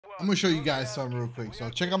I'm gonna show you guys something real quick. So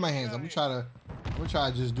check out my hands. I'm gonna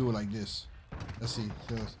try to just do it like this. Let's see.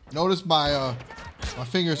 So notice my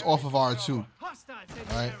fingers off of R2. All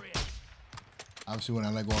right. Obviously, when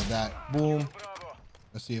I let go of that, boom.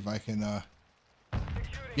 Let's see if I can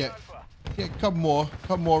get a couple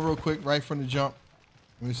more real quick right from the jump.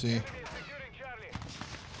 Let me see.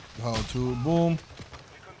 Hold two, boom.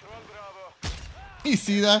 You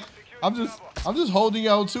see that? I'm just holding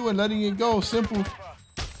L2 and letting it go. Simple.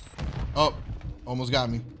 Oh, almost got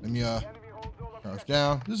me. Let me crouch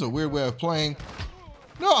down. This is a weird way of playing.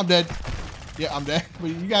 No, I'm dead. Yeah, I'm dead. But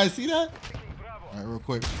you guys see that? All right, real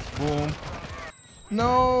quick. Boom.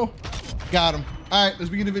 No. Got him. All right, let's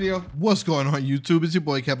begin the video. What's going on, YouTube? It's your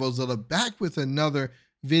boy kevOzilla back with another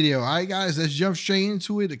video. All right, guys, let's jump straight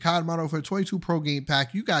into it. The COD Modern Warfare 22 Pro Game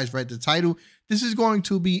Pack. You guys read the title. This is going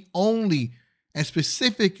to be only and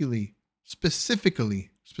specifically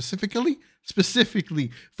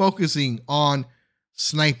focusing on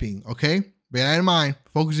sniping, okay? Bear that in mind,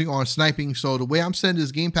 focusing on sniping. So the way I'm setting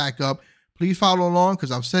this game pack up, please follow along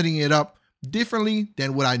because I'm setting it up differently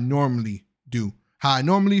than what I normally do. How I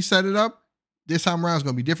normally set it up, this time around is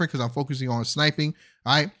going to be different because I'm focusing on sniping,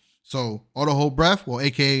 all right? So auto hold breath, well,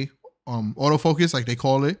 aka autofocus, like they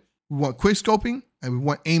call it. We want quick scoping and we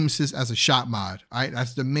want aim assist as a shot mod, all right?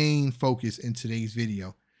 That's the main focus in today's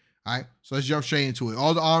video. All right, so let's jump straight into it.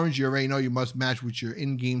 All the orange, you already know you must match with your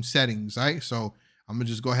in-game settings, all right? So I'm gonna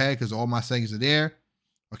just go ahead because all my settings are there,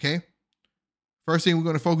 okay? First thing we're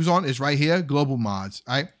gonna focus on is right here, global mods,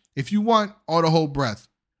 all right? If you want auto hold breath,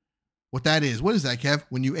 what that is, what is that, Kev?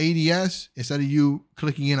 When you ADS, instead of you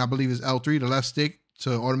clicking in, I believe it's L3, the left stick,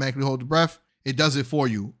 to automatically hold the breath, it does it for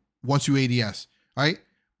you once you ADS, all right?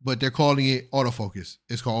 But they're calling it autofocus.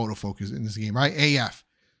 It's called autofocus in this game, right? AF.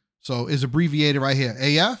 So it's abbreviated right here,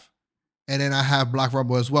 AF. And then I have block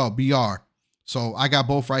rumble as well, BR. So I got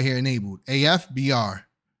both right here enabled, AF, BR.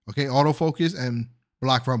 Okay, autofocus and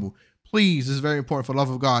block rumble. Please, this is very important for the love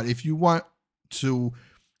of God. If you want to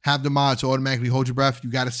have the mod to automatically hold your breath,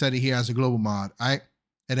 you got to set it here as a global mod, all right?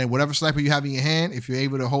 And then whatever sniper you have in your hand, if you're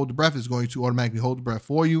able to hold the breath, it's going to automatically hold the breath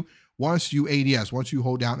for you once you ADS, once you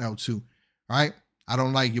hold down L2, all right? I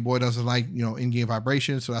don't like, your boy doesn't like, in-game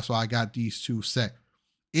vibrations, so that's why I got these two set.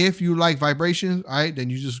 If you like vibrations, all right, then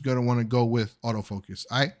you're just going to want to go with autofocus,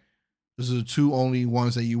 all right? Those are the two only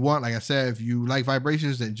ones that you want. Like I said, if you like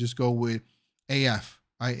vibrations, then just go with AF,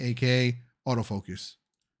 all right, aka autofocus.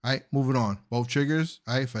 All right, moving on. Both triggers,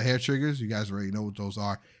 all right, for hair triggers, you guys already know what those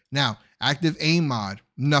are. Now, active aim mod,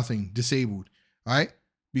 nothing, disabled, all right?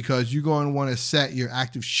 Because you're going to want to set your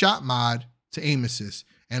active shot mod to aim assist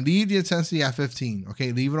and leave the intensity at 15,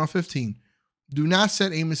 okay? Leave it on 15. Do not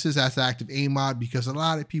set aim assist as the active aim mod because a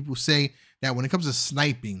lot of people say that when it comes to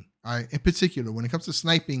sniping, all right, in particular, when it comes to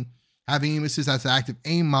sniping, having aim assist as the active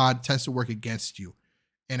aim mod tends to work against you.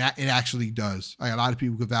 And it actually does. All right, a lot of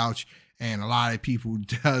people could vouch and a lot of people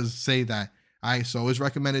does say that. All right, so it's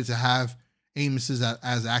recommended to have aim assist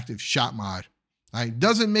as active shot mod. All right,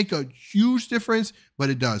 doesn't make a huge difference, but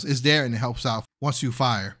it does. It's there and it helps out once you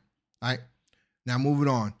fire. All right, now moving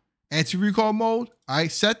on. Anti-recoil mode, all right,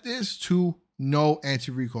 set this to no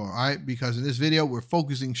anti-recoil, all right? Because in this video, we're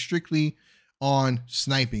focusing strictly on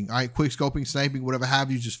sniping, all right? Quick scoping, sniping, whatever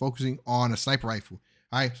have you, just focusing on a sniper rifle,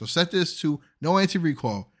 all right? So set this to no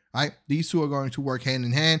anti-recoil, all right? These two are going to work hand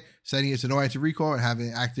in hand, setting it to no anti-recoil and having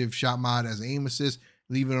an active shot mod as an aim assist,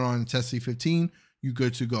 leaving it on intensity 15, you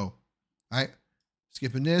good to go, all right?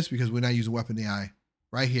 Skipping this because we're not using weapon AI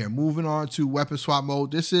right here. Moving on to weapon swap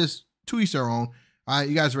mode. This is to each their own, all right?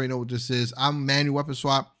 You guys already know what this is. I'm manual weapon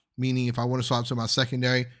swap. Meaning if I want to swap to my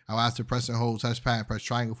secondary, I'll have to press and hold touchpad and press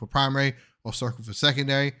triangle for primary or circle for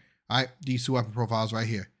secondary. All right, these two weapon profiles right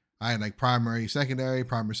here. All right, like primary, secondary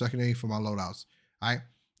for my loadouts. All right,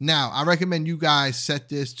 now I recommend you guys set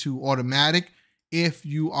this to automatic if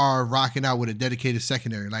you are rocking out with a dedicated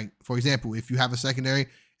secondary. Like, for example, if you have a secondary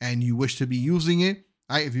and you wish to be using it,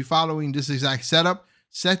 all right, if you're following this exact setup,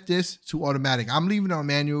 set this to automatic. I'm leaving it on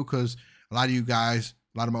manual because a lot of you guys,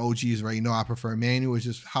 a lot of my OGs already know I prefer manual. It's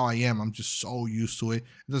just how I am. I'm just so used to it.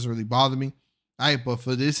 It doesn't really bother me. All right, but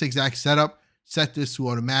for this exact setup, set this to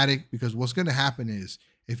automatic because what's going to happen is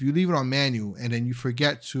if you leave it on manual and then you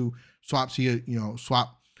forget to swap to your,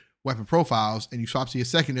 swap weapon profiles and you swap to your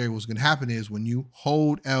secondary, what's going to happen is when you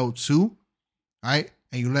hold L2, all right,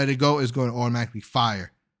 and you let it go, it's going to automatically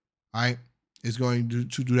fire, all right? It's going to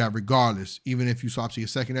do that regardless, even if you swap to your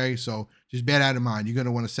secondary. So just bear that in mind. You're going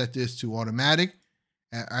to want to set this to automatic.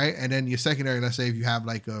 All right, and then your secondary, let's say if you have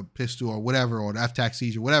like a pistol or whatever, or the F.P.S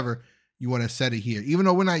siege or whatever, you want to set it here. Even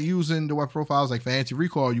though we're not using the weapon profiles like for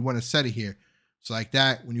anti-recoil, you want to set it here. So like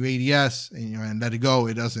that, when you ADS and let it go,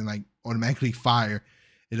 it doesn't like automatically fire.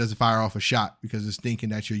 It doesn't fire off a shot because it's thinking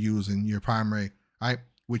that you're using your primary, right?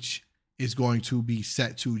 Which is going to be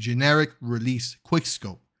set to generic release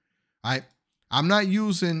quickscope, right? I'm not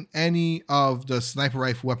using any of the sniper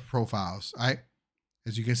rifle weapon profiles, right?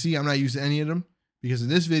 As you can see, I'm not using any of them because in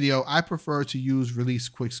this video, I prefer to use release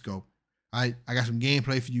quickscope. I got some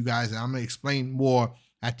gameplay for you guys, and I'm going to explain more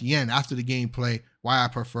at the end after the gameplay why I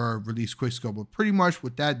prefer release quickscope. But pretty much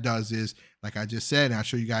what that does is, like I just said, and I'll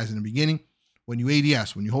show you guys in the beginning, when you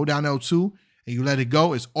ADS, when you hold down L2 and you let it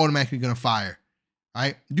go, it's automatically going to fire. All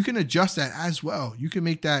right? You can adjust that as well. You can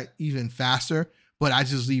make that even faster, but I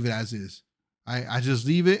just leave it as is. I just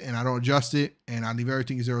leave it and I don't adjust it, and I leave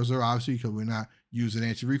everything 0-0, obviously, because we're not using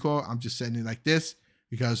anti-recoil. I'm just setting it like this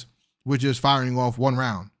because we're just firing off one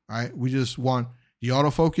round. All right? We just want the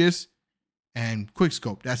autofocus and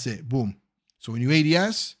quickscope. That's it. Boom. So when you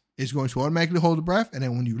ADS, it's going to automatically hold the breath, and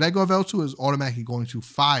then when you let go of L2, it's automatically going to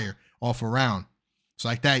fire off a round. So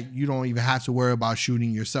like that, you don't even have to worry about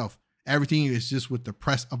shooting yourself. Everything is just with the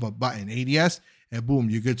press of a button. ADS, and boom,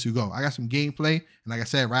 you're good to go. I got some gameplay, and like I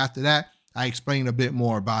said, right after that, I explain a bit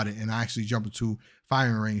more about it, and I actually jump into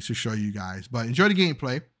firing range to show you guys. But enjoy the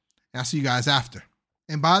gameplay, and I'll see you guys after.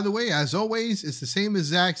 And by the way, as always, it's the same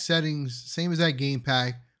exact settings, same exact game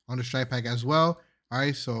pack on the Strikepack as well. All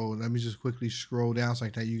right, so let me just quickly scroll down so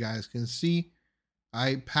like that you guys can see.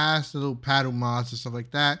 I passed the little paddle mods and stuff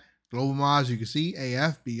like that. Global mods, you can see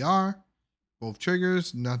AF, BR, both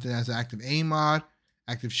triggers, nothing as active aim mod,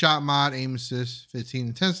 active shot mod, aim assist, 15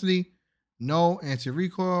 intensity, no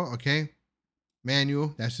anti-recoil, okay.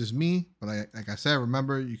 Manual, that's just me, but like I said,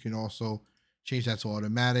 remember, you can also change that to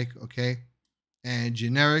automatic, okay. And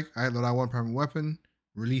generic, all right, load out one primary weapon,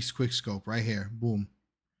 release quickscope right here, boom.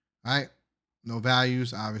 All right, no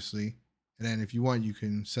values, obviously. And then if you want, you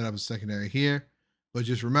can set up a secondary here. But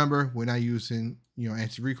just remember, we're not using,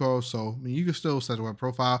 anti-recoil. So I mean, you can still set a weapon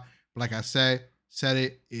profile. But like I said, set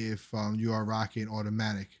it if you are rocking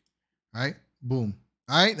automatic. All right, boom.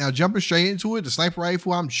 All right, now jumping straight into it, the sniper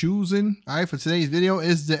rifle I'm choosing, all right, for today's video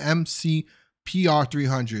is the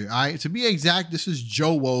MCPR300. All right, to be exact, this is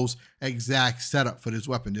Joe's exact setup for this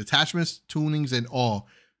weapon. The attachments, tunings, and all.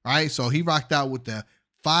 All right, so he rocked out with the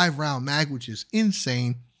 5-round mag, which is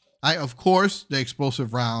insane. All right, of course, the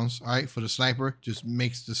explosive rounds, all right, for the sniper just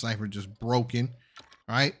makes the sniper just broken.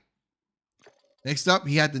 All right. Next up,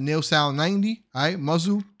 he had the Nail Sound 90, all right,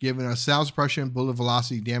 muzzle, giving us sound suppression, bullet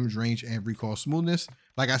velocity, damage range, and recoil smoothness.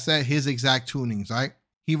 Like I said, his exact tunings, all right.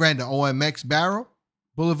 He ran the OMX barrel,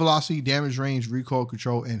 bullet velocity, damage range, recoil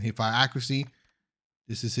control, and hipfire accuracy.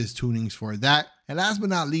 This is his tunings for that. And last but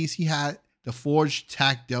not least, he had the Forged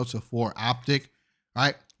Tac Delta 4 optic. All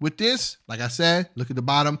right, with this, like I said, look at the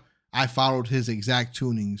bottom. I followed his exact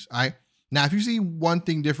tunings. All right, now if you see one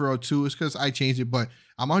thing different or two, it's because I changed it, but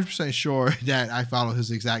I'm 100% sure that I follow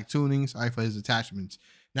his exact tunings, all right, for his attachments.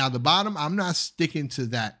 Now the bottom, I'm not sticking to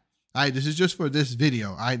that. All right, this is just for this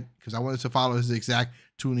video, all right, because I wanted to follow his exact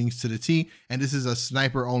tunings to the T, and this is a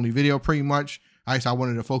sniper only video pretty much. All right, so I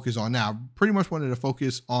wanted to focus on now. Pretty much wanted to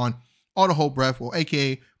focus on auto hold breath, or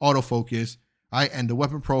AKA autofocus, all right, and the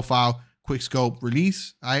weapon profile, quick scope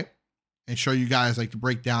release, all right, and show you guys like to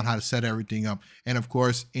break down how to set everything up. And of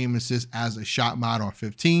course, aim assist as a shot mod on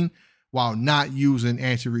 15 while not using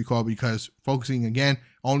anti-recoil, because focusing again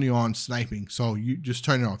only on sniping. So you just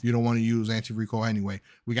turn it off. You don't want to use anti-recoil anyway.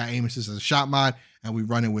 We got aim assist as a shot mod, and we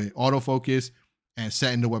run it with autofocus and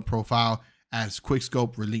setting the weapon profile as quick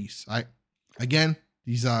scope release. All right. Again,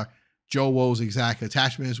 these are Joe's exact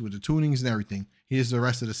attachments with the tunings and everything. Here's the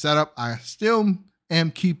rest of the setup. I still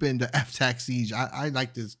am keeping the F.P.S Siege. I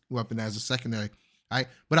like this weapon as a secondary, all right?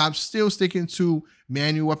 But I'm still sticking to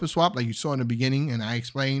manual weapon swap like you saw in the beginning, and I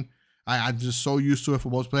explained. I'm just so used to it for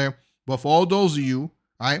multiplayer. But for all those of you,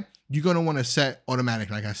 all right, you're going to want to set automatic,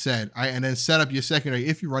 like I said, all right? And then set up your secondary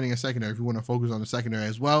if you're running a secondary. If you want to focus on the secondary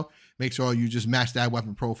as well, make sure you just match that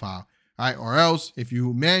weapon profile, all right? Or else, if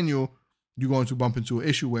you manual, you're going to bump into an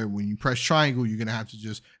issue where when you press triangle, you're going to have to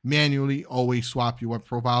just manually always swap your weapon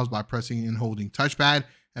profiles by pressing and holding touchpad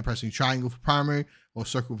and pressing triangle for primary or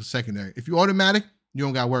circle for secondary. If you automatic, you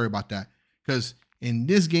don't got to worry about that, because in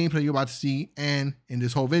this gameplay you're about to see and in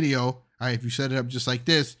this whole video, all right, if you set it up just like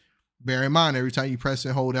this, bear in mind every time you press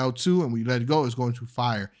and hold L2 and when you let it go, it's going to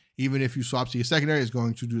fire. Even if you swap to your secondary, it's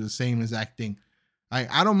going to do the same exact thing. All right,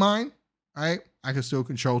 I don't mind. All right, I can still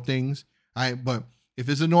control things. All right, but if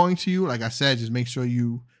it's annoying to you, like I said, just make sure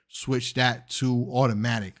you switch that to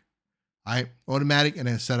automatic. All right, automatic, and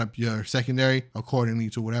then set up your secondary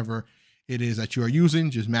accordingly to whatever it is that you are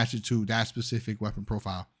using. Just match it to that specific weapon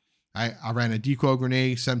profile. All right, I ran a decoy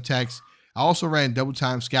grenade, Semtex, I also ran double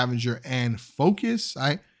time scavenger and focus.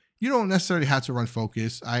 You don't necessarily have to run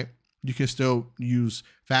focus. You can still use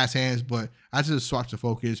fast hands, but I just swapped to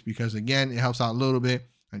focus because again, it helps out a little bit.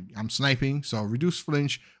 I'm sniping, so reduce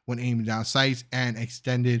flinch when aiming down sights and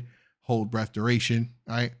extended hold breath duration.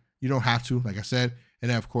 You don't have to, like I said, and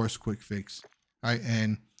then of course quick fix.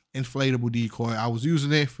 And inflatable decoy. I was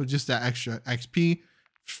using it for just that extra XP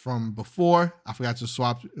from before. I forgot to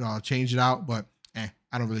swap, change it out, but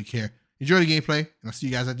I don't really care. Enjoy the gameplay, and I'll see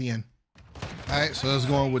you guys at the end. All right, so let's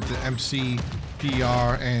go on with the MC,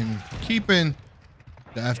 PR, and keeping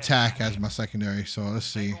the F.P.S as my secondary. So let's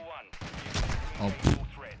see. Oh,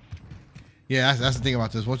 yeah, that's the thing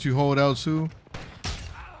about this. Once you hold L2,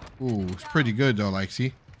 ooh, it's pretty good though. Like,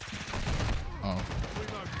 see? Oh,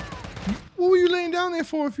 what were you laying down there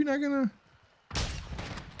for if you're not gonna?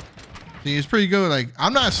 See, it's pretty good. Like,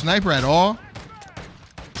 I'm not a sniper at all,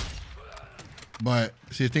 but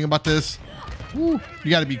see, the thing about this, woo,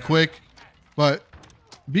 you got to be quick. But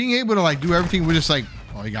being able to like do everything with just like,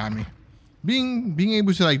 oh, he got me. Being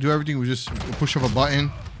able to like do everything with just push of a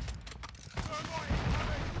button.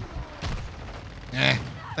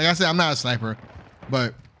 Like I said, I'm not a sniper,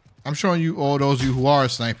 but I'm showing you, all those of you who are a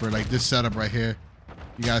sniper, like this setup right here,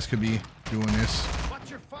 you guys could be doing this.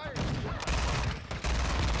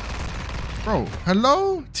 Bro,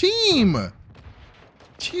 hello team.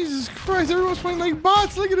 Jesus Christ, everyone's playing like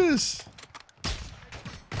bots. Look at this.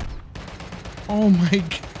 Oh my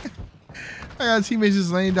God. I got teammates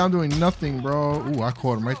just laying down doing nothing, bro. Ooh, I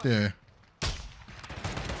caught him right there.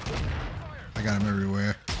 I got him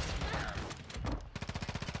everywhere.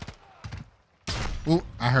 Ooh,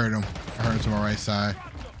 I heard him. I heard him to my right side.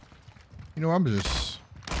 You know, I'm just...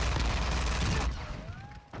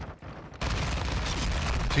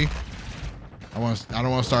 See? I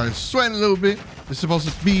don't want to start sweating a little bit. It's supposed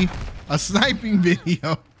to be a sniping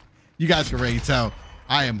video. You guys can already tell.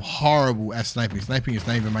 I am horrible at sniping. Sniping is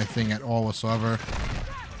not even my thing at all whatsoever.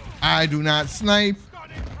 I do not snipe.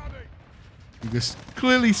 You can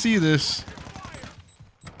clearly see this.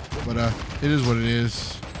 But it is what it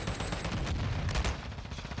is.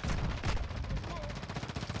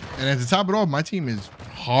 And at the top of it all, my team is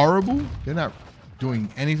horrible. They're not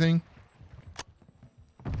doing anything.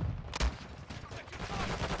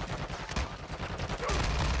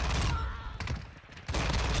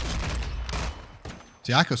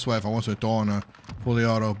 See, I could sweat if I want to throw on a fully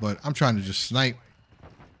auto, but I'm trying to just snipe.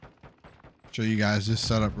 Show you guys this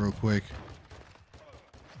setup real quick.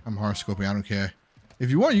 I'm hard scoping. I don't care.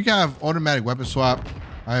 If you want, you can have automatic weapon swap.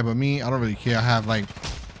 But me, I don't really care. I have like...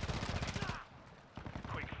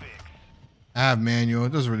 I have manual.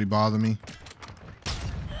 It doesn't really bother me.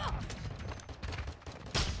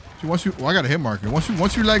 See, once you... Well, I got a hit marker. Once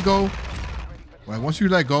you let go... Like, once you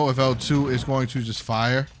let go of L2, it's going to just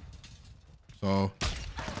fire. So...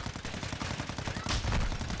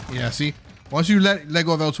 Yeah, see? Once you let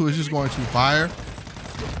go of L2, it's just going to fire.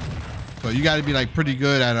 So you got to be like pretty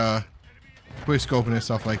good at quick scoping and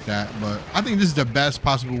stuff like that. But I think this is the best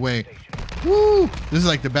possible way. Woo! This is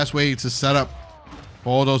like the best way to set up for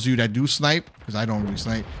all those of you that do snipe, because I don't really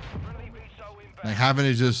snipe. Like having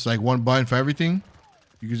it just like one button for everything.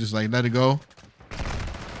 You can just like let it go.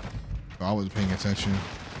 Oh, I wasn't paying attention.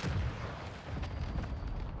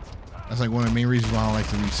 That's like one of the main reasons why I don't like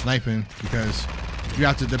to be sniping, because you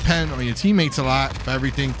have to depend on your teammates a lot for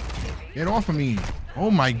everything. Get off of me. Oh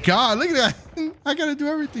my God, look at that. I gotta do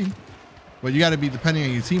everything. But you gotta be depending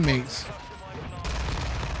on your teammates.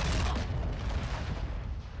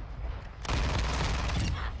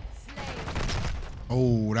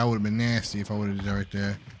 Oh, that would have been nasty if I would have did that right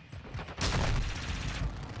there.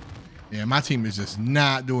 Yeah, my team is just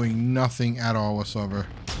not doing nothing at all whatsoever.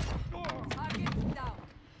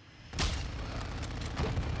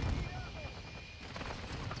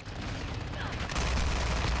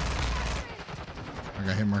 I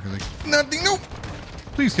got hit marker like nothing. Nope.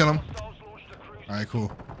 Please kill him. All right,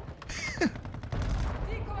 cool.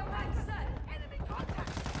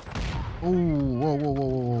 Oh, whoa, whoa, whoa,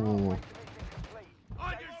 whoa, whoa, whoa.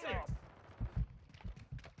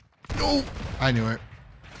 No, I knew it.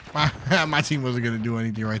 My team wasn't gonna do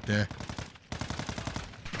anything right there.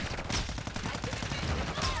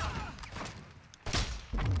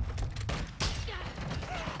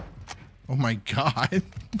 Oh my God.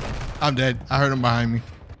 I'm dead. I heard him behind me.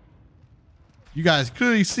 You guys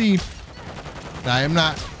clearly see that I am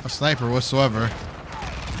not a sniper whatsoever.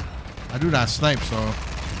 I do not snipe, so.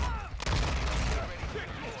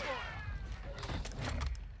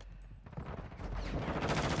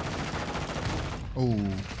 Oh,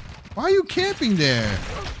 why are you camping there?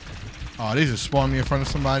 Oh, they just spawned me in front of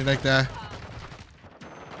somebody like that.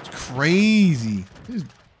 It's crazy. This is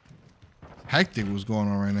hectic what's going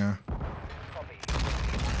on right now.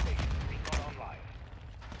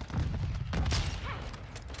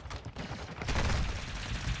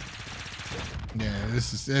 Yeah,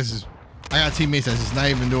 this is. I got teammates that's just not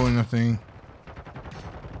even doing nothing.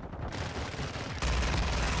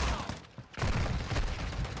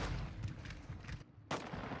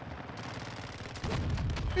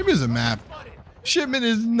 Maybe it's a map. Shipment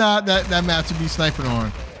is not that map to be sniping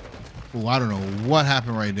on. Oh, I don't know what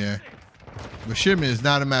happened right there. But Shipment is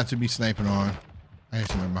not a map to be sniping on. I hear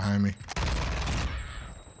someone behind me.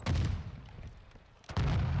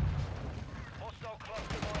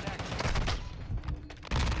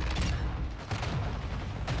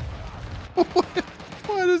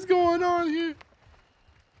 What is going on here?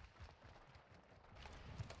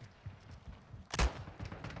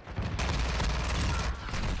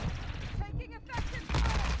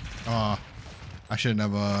 I should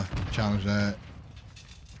never challenge that.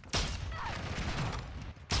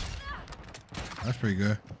 That's pretty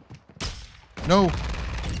good. No,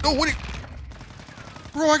 no, what?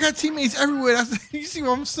 Bro, I got teammates everywhere. That's, you see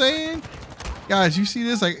what I'm saying? Guys, you see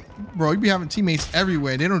this? Like, bro, you be having teammates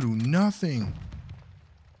everywhere. They don't do nothing.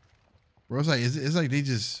 Bro, it's like they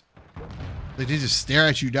just stare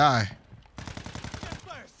at you die.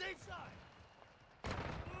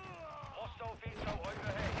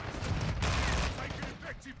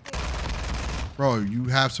 Bro, you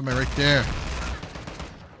have somebody right there.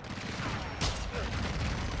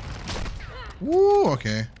 Woo,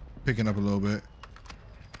 okay. Picking up a little bit.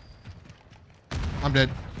 I'm dead.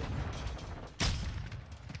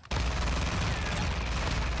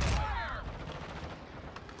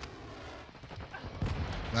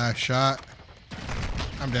 Last shot.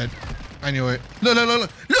 I'm dead. I knew it. Look, look, look,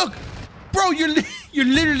 look. Look! Bro, you're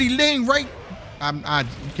literally laying right. You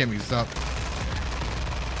can't make this up.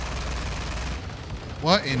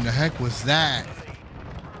 What in the heck was that?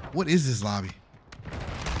 What is this lobby?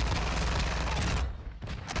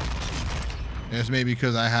 It's maybe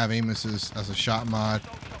because I have aim assist as a shot mod,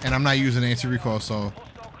 and I'm not using anti-recoil. So,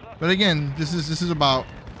 but again, this is about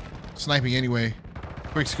sniping anyway.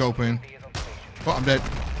 Quick scoping. Oh, I'm dead.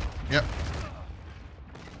 Yep.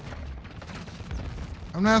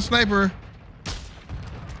 I'm not a sniper.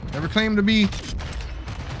 Never claimed to be.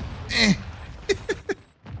 Eh.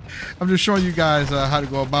 I'm just showing you guys how to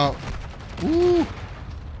go about. Ooh.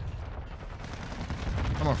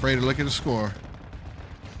 I'm afraid to look at the score.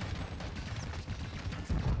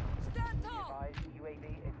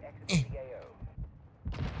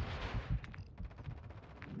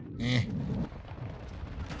 Eh.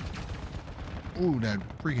 Ooh, that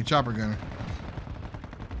freaking chopper gunner.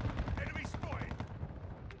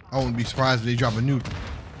 I wouldn't be surprised if they drop a nuke.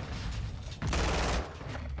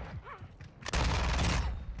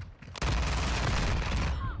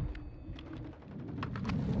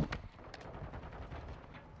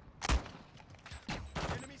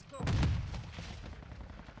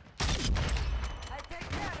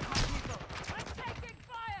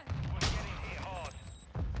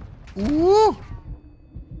 Ooh!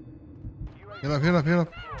 Heal up, heal up, heal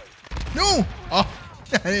up. No! Oh,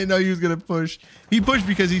 I didn't know he was gonna push. He pushed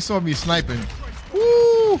because he saw me sniping.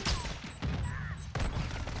 Woo! Stop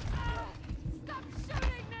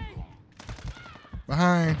shooting me!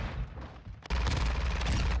 Behind.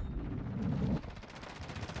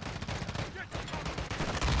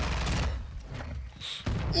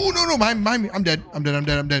 Oh no, no, behind me. I'm dead. I'm dead. I'm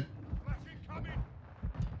dead. I'm dead.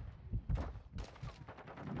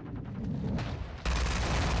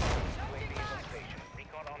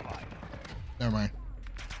 Never mind.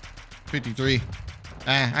 53.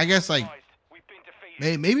 I guess like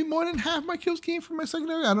maybe more than half my kills came from my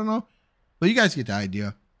secondary. I don't know, but you guys get the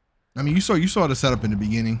idea. I mean, you saw the setup in the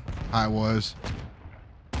beginning. How it was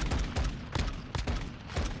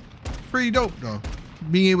pretty dope though.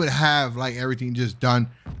 Being able to have like everything just done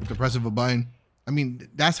with the press of a button. I mean,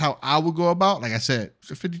 that's how I would go about. Like I said,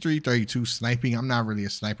 53, 32 sniping. I'm not really a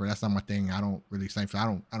sniper. That's not my thing. I don't really snipe. So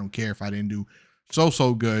I don't care if I didn't do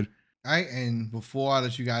so good. All right, and before I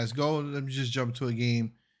let you guys go, let me just jump to a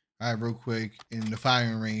game, all right, real quick in the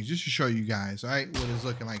firing range, just to show you guys, all right, what it's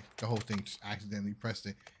looking like. The whole thing just accidentally pressed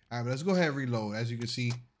it. All right, but let's go ahead and reload. As you can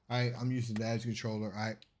see, all right, I'm using the Edge controller, all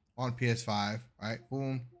right, on PS5, all right,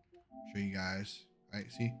 boom, show you guys, all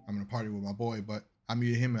right, see, I'm in a party with my boy, but I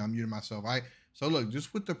muted him and I'm muting myself, all right. So look,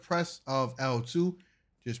 just with the press of L2,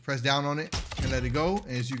 just press down on it and let it go,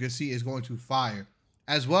 and as you can see, it's going to fire,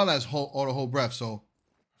 as well as auto hold breath. So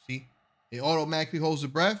see, it automatically holds the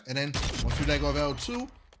breath, and then once you let go of L2,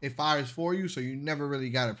 it fires for you, so you never really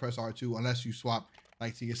got to press R2 unless you swap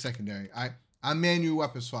like to your secondary. All right, I manual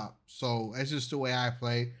weapon swap. So that's just the way I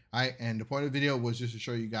play. And the point of the video was just to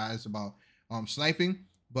show you guys about sniping.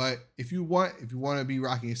 But if you want to be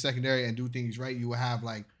rocking a secondary and do things right, you will have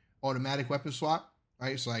like automatic weapon swap,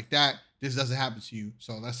 right? So like that, this doesn't happen to you.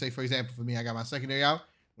 So let's say, for example, for me, I got my secondary out.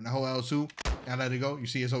 When I hold L2, I let it go. You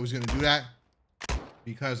see it's always going to do that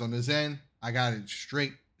because on the Zen, I got it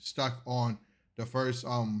straight stuck on the first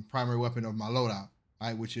primary weapon of my loadout,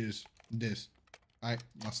 right? Which is this, right?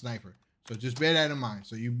 My sniper. So just bear that in mind.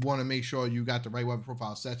 So you want to make sure you got the right weapon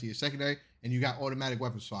profile set to your secondary and you got automatic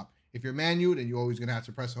weapon swap. If you're manual, then you're always going to have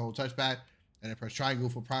to press the whole touchpad and then press triangle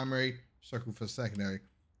for primary, circle for secondary.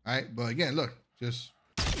 All right. But again, look, just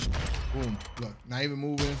boom. Look, not even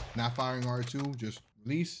moving, not firing R2, just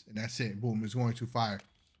release and that's it. Boom, it's going to fire.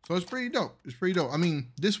 So it's pretty dope. It's pretty dope. I mean,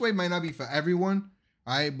 this way might not be for everyone.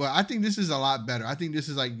 All right. But I think this is a lot better. I think this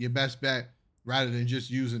is like your best bet rather than just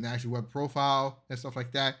using the actual weapon profile and stuff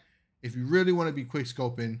like that. If you really want to be quick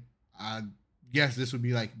scoping, I guess this would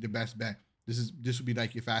be like the best bet. This would be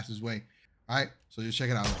like your fastest way. All right, so just check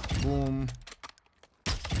it out. Boom,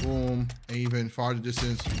 boom, and even farther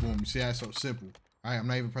distance. Boom. You see that? So simple. All right, I'm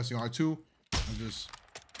not even pressing R2. I'm just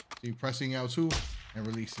pressing L2 and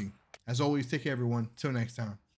releasing. As always, take care, everyone. Till next time.